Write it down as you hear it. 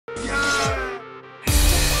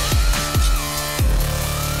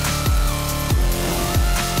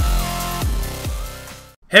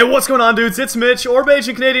Hey, what's going on, dudes? It's Mitch, or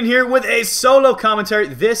Asian Canadian here with a solo commentary.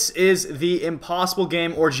 This is the Impossible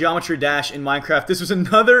Game or Geometry Dash in Minecraft. This was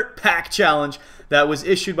another pack challenge that was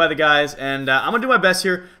issued by the guys, and I'm going to do my best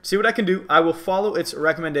here to see what I can do. I will follow its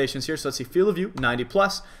recommendations here. So let's see, field of view 90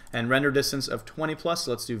 plus and render distance of 20 plus.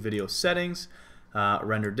 So let's do video settings,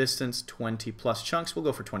 render distance 20 plus chunks. We'll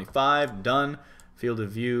go for 25, done. Field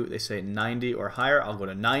of view, they say 90 or higher. I'll go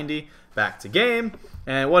to 90. Back to game.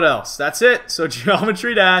 And what else? That's it. So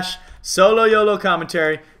Geometry Dash, solo YOLO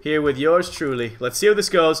commentary here with yours truly. Let's see how this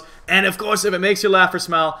goes. And of course, if it makes you laugh or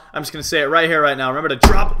smile, I'm just going to say it right here, right now. Remember to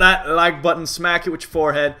drop that like button, smack it with your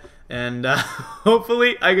forehead, and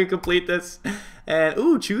hopefully I can complete this. And,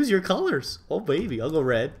 ooh, choose your colors. Oh, baby. I'll go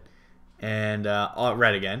red. And,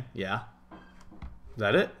 red again. Yeah. Is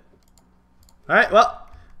that it? All right, well,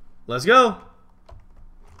 let's go.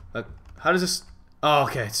 How does this... Oh,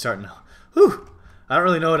 okay, it's starting now. Whew. I don't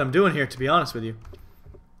really know what I'm doing here, to be honest with you.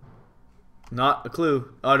 Not a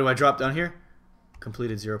clue. Oh, do I drop down here?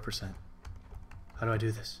 Completed 0%. How do I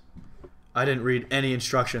do this? I didn't read any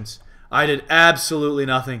instructions. I did absolutely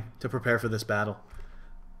nothing to prepare for this battle.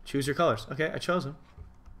 Choose your colors. Okay, I chose them.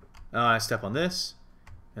 Now I step on this.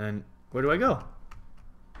 And where do I go?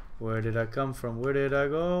 Where did I come from? Where did I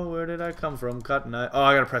go? Where did I come from? Cut and I... Oh,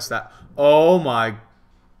 I gotta press that. Oh my...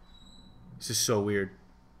 This is so weird.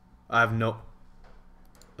 I have no...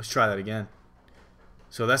 Let's try that again.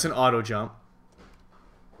 So that's an auto jump.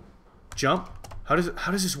 Jump? How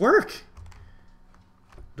does this work?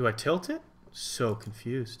 Do I tilt it? So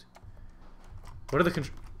confused. What are the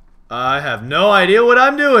controls? I have no idea what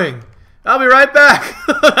I'm doing. I'll be right back.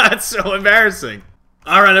 That's so embarrassing.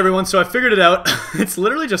 Alright everyone, so I figured it out. It's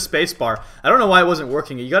literally just spacebar. I don't know why it wasn't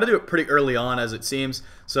working. You gotta do it pretty early on, as it seems.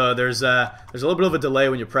 So there's a little bit of a delay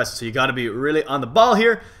when you press it, so you gotta be really on the ball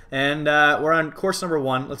here. And we're on course number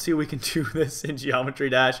 1. Let's see if we can do this in Geometry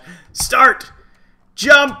Dash. Start!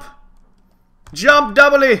 Jump! Jump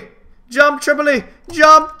doubly! Jump triply!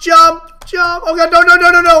 Jump, jump, jump! Oh god,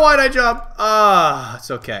 no, why'd I jump? Ah, it's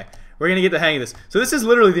okay. We're gonna get the hang of this. So this is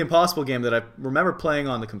literally the Impossible Game that I remember playing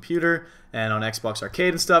on the computer and on Xbox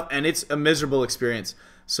Arcade and stuff, and it's a miserable experience.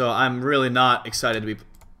 So I'm really not excited to be...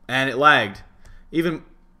 And it lagged. Even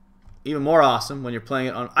more awesome when you're playing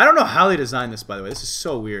it on... I don't know how they designed this, by the way. This is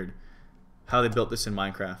so weird how they built this in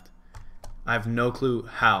Minecraft. I have no clue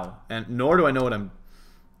how, and nor do I know what I'm...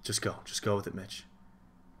 Just go with it, Mitch.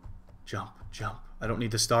 Jump, jump. I don't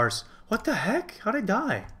need the stars. What the heck? How'd I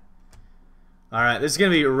die? Alright, this is going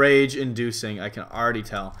to be rage-inducing, I can already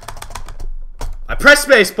tell. I pressed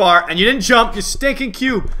spacebar, and you didn't jump, you stinking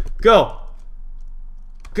cube. Go.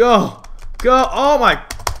 Go. Go. Oh my...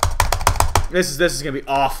 This is going to be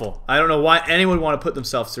awful. I don't know why anyone would want to put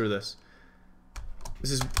themselves through this.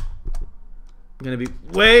 This is going to be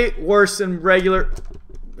way worse than regular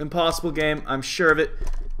Impossible Game. I'm sure of it.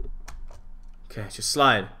 Okay, just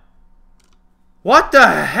slide. What the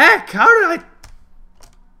heck? How did I...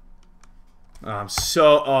 Oh, I'm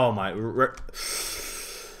so... Oh my...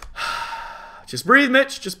 Just breathe,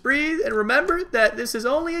 Mitch. Just breathe and remember that this is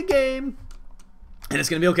only a game. And it's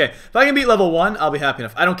going to be okay. If I can beat level 1, I'll be happy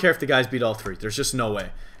enough. I don't care if the guys beat all 3. There's just no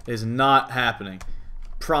way. It is not happening.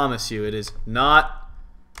 Promise you, it is not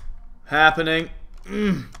happening.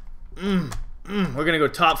 We're going to go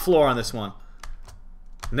top floor on this one.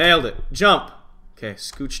 Nailed it. Jump. Okay,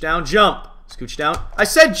 scooch down, jump. Scooch down. I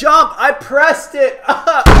said jump! I pressed it!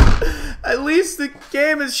 At least the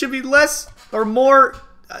game should be less or more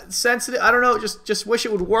sensitive. I don't know, just wish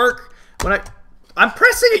it would work. When I'm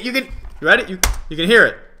pressing it, you ready? You can hear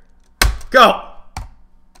it. Go!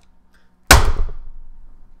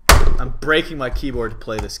 I'm breaking my keyboard to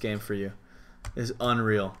play this game for you. It is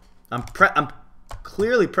unreal. I'm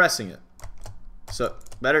clearly pressing it. So,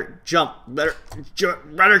 better jump. Better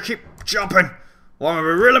keep jumping. Or I'm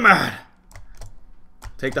gonna be really mad.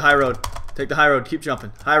 Take the high road. Take the high road. Keep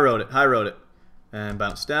jumping. High road it. High road it. And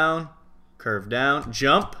bounce down. Curve down.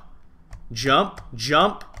 Jump. Jump.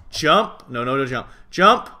 Jump. Jump. No, jump.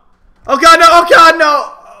 Jump. Oh god, no. Oh god,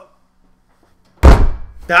 no.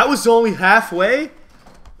 That was only halfway.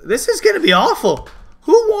 This is going to be awful.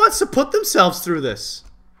 Who wants to put themselves through this?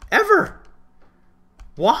 Ever.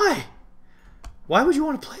 Why? Why would you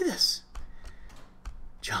want to play this?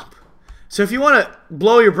 Jump. So if you want to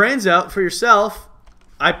blow your brains out for yourself...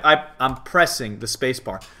 I'm pressing the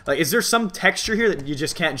spacebar. Like, is there some texture here that you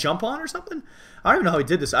just can't jump on or something? I don't even know how he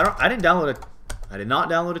did this. I did not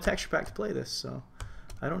download a texture pack to play this, so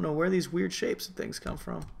I don't know where these weird shapes and things come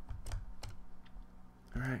from.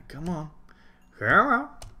 All right, come on. All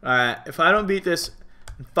right, if I don't beat this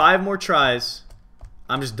in 5 more tries,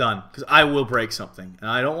 I'm just done because I will break something, and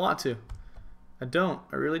I don't want to. I don't.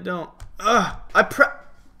 I really don't. Ugh!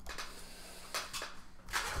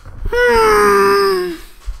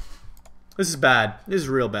 This is bad. This is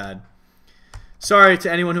real bad. Sorry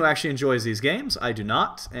to anyone who actually enjoys these games. I do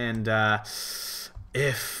not. And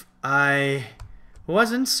if I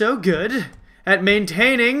wasn't so good at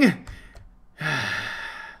maintaining...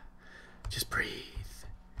 Just breathe.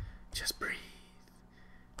 Just breathe.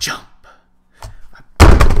 Jump.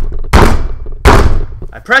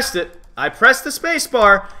 I pressed it. I pressed the space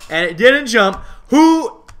bar and it didn't jump.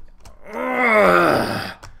 Who...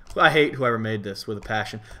 I hate whoever made this with a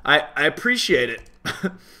passion. I appreciate it.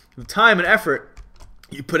 The time and effort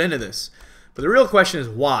you put into this. But the real question is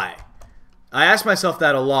why? I ask myself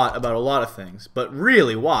that a lot about a lot of things. But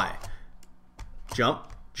really, why? Jump,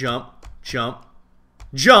 jump, jump,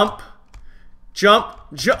 jump, jump,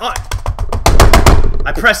 jump.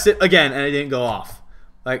 I pressed it again and it didn't go off.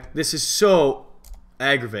 Like, this is so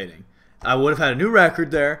aggravating. I would have had a new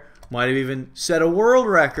record there. Might have even set a world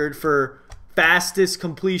record for fastest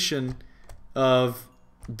completion of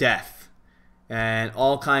death and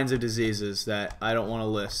all kinds of diseases that I don't want to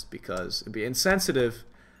list because it'd be insensitive,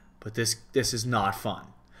 but this is not fun.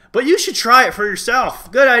 But you should try it for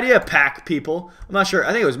yourself. Good idea, pack people. I'm not sure.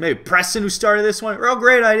 I think it was maybe Preston who started this one. Real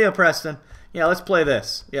great idea, Preston. Yeah, let's play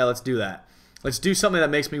this. Yeah, let's do that. Let's do something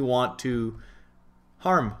that makes me want to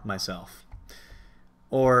harm myself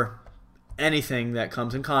or anything that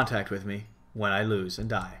comes in contact with me when I lose and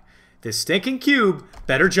die. This stinking cube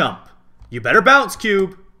better jump. You better bounce,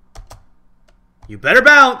 cube. You better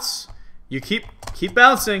bounce. You keep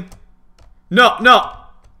bouncing. No, no.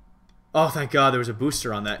 Oh, thank God there was a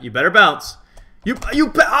booster on that. You better bounce.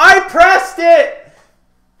 I pressed it.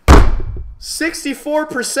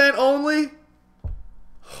 64% only.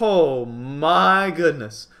 Oh my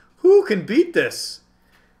goodness. Who can beat this?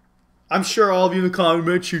 I'm sure all of you in the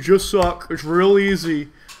comments, you just suck. It's real easy.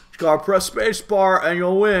 Gotta press spacebar and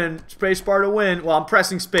you'll win. Spacebar to win. Well, I'm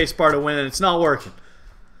pressing spacebar to win and it's not working.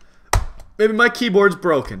 Maybe my keyboard's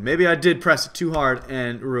broken. Maybe I did press it too hard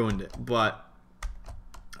and ruined it. But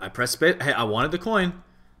I pressed space. Hey, I wanted the coin,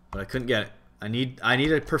 but I couldn't get it. I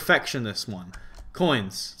need a perfection this one.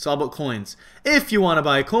 Coins. It's all about coins. If you want to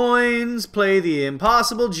buy coins, play the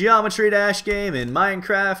impossible Geometry Dash game in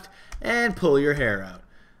Minecraft and pull your hair out.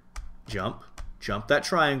 Jump. Jump that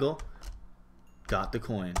triangle. Got the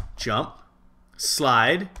coin. Jump.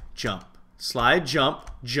 Slide. Jump. Slide.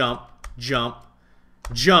 Jump. Jump. Jump.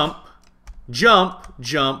 Jump. Jump.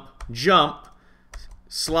 Jump. Jump.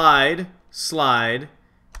 Slide. Slide.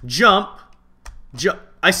 Jump. Jump.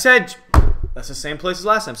 I said... That's the same place as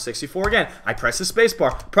last time. 64 again. I pressed the space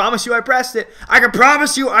bar. Promise you I pressed it. I can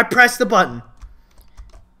promise you I pressed the button.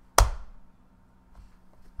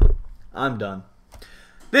 I'm done.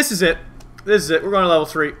 This is it. This is it. We're going to level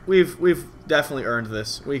 3. We've definitely earned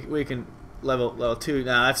this. We can level 2.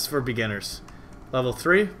 Nah, that's for beginners. Level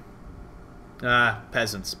 3?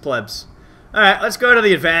 Peasants, plebs. All right, let's go to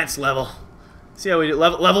the advanced level. See how we do.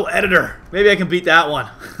 Level editor. Maybe I can beat that one.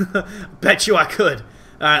 Bet you I could.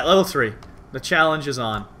 All right, level 3. The challenge is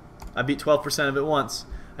on. I beat 12% of it once.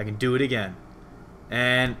 I can do it again.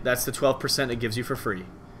 And that's the 12% it gives you for free.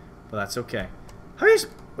 But that's okay. How are you...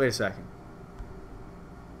 Wait a second.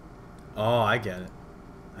 Oh, I get it.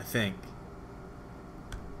 I think.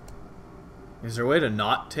 Is there a way to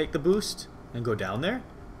not take the boost and go down there?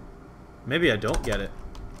 Maybe I don't get it.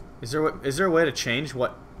 Is there a way to change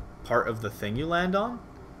what part of the thing you land on?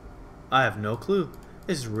 I have no clue.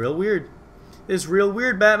 This is real weird. This is real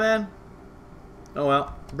weird, Batman. Oh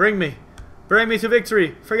well. Bring me. Bring me to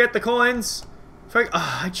victory. Forget the coins.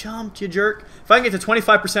 I jumped, you jerk. If I can get to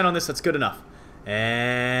 25% on this, that's good enough.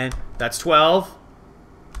 And that's 12.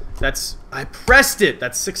 I pressed it.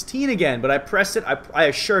 That's 16 again, but I pressed it. I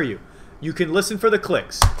assure you. You can listen for the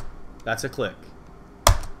clicks. That's a click.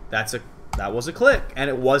 That was a click, and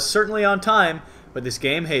it was certainly on time, but this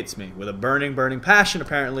game hates me with a burning, burning passion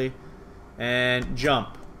apparently. And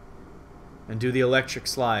jump. And do the electric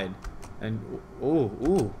slide. And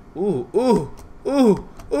ooh, kill him.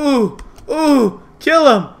 Ooh,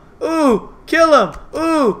 kill him.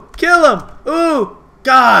 Ooh, kill him. Ooh.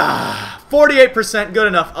 Gah! 48%, good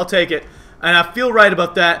enough. I'll take it. And I feel right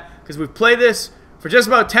about that because we've played this for just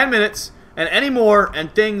about 10 minutes and any more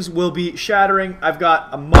and things will be shattering. I've got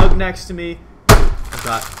a mug next to me. I've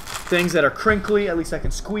got things that are crinkly. At least I can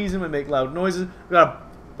squeeze them and make loud noises. I've got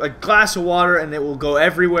a glass of water and it will go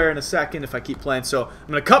everywhere in a second if I keep playing. So I'm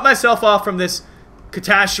going to cut myself off from this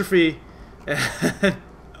catastrophe.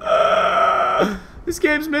 This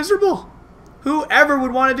game's miserable. Whoever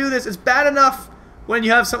would want to do this? It's bad enough when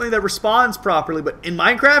you have something that responds properly, but in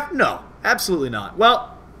Minecraft, no, absolutely not.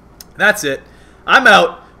 Well, that's it. I'm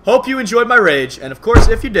out. Hope you enjoyed my rage. And of course,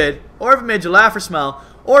 if you did, or if it made you laugh or smile,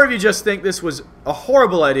 or if you just think this was a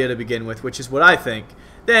horrible idea to begin with, which is what I think,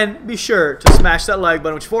 then be sure to smash that like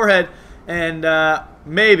button with your forehead, and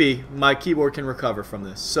maybe my keyboard can recover from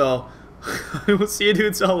this. So, we'll see you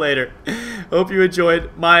dudes all later. Hope you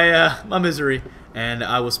enjoyed my misery, and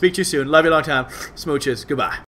I will speak to you soon. Love you a long time. Smooches. Goodbye.